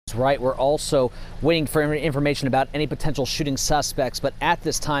Right, we're also waiting for information about any potential shooting suspects, but at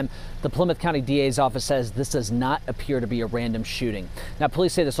this time, the Plymouth County DA's office says this does not appear to be a random shooting. Now,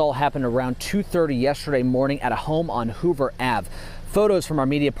 police say this all happened around 2:30 yesterday morning at a home on Hoover Ave. Photos from our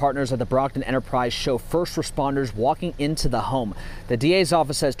media partners at the Brockton Enterprise show first responders walking into the home. The DA's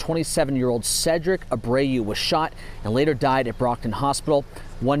office says 27-year-old Cedric Abreu was shot and later died at Brockton Hospital.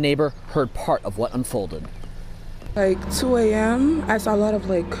 One neighbor heard part of what unfolded. Like 2 a.m. I saw a lot of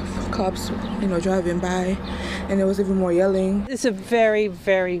cops, driving by, and there was even more yelling. It's a very,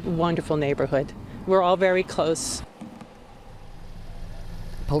 very wonderful neighborhood. We're all very close.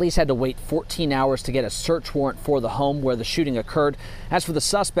 Police had to wait 14 hours to get a search warrant for the home where the shooting occurred. As for the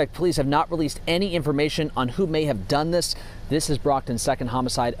suspect, police have not released any information on who may have done this. This is Brockton's second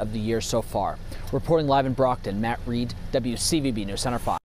homicide of the year so far. Reporting live in Brockton, Matt Reed, WCVB News Center 5.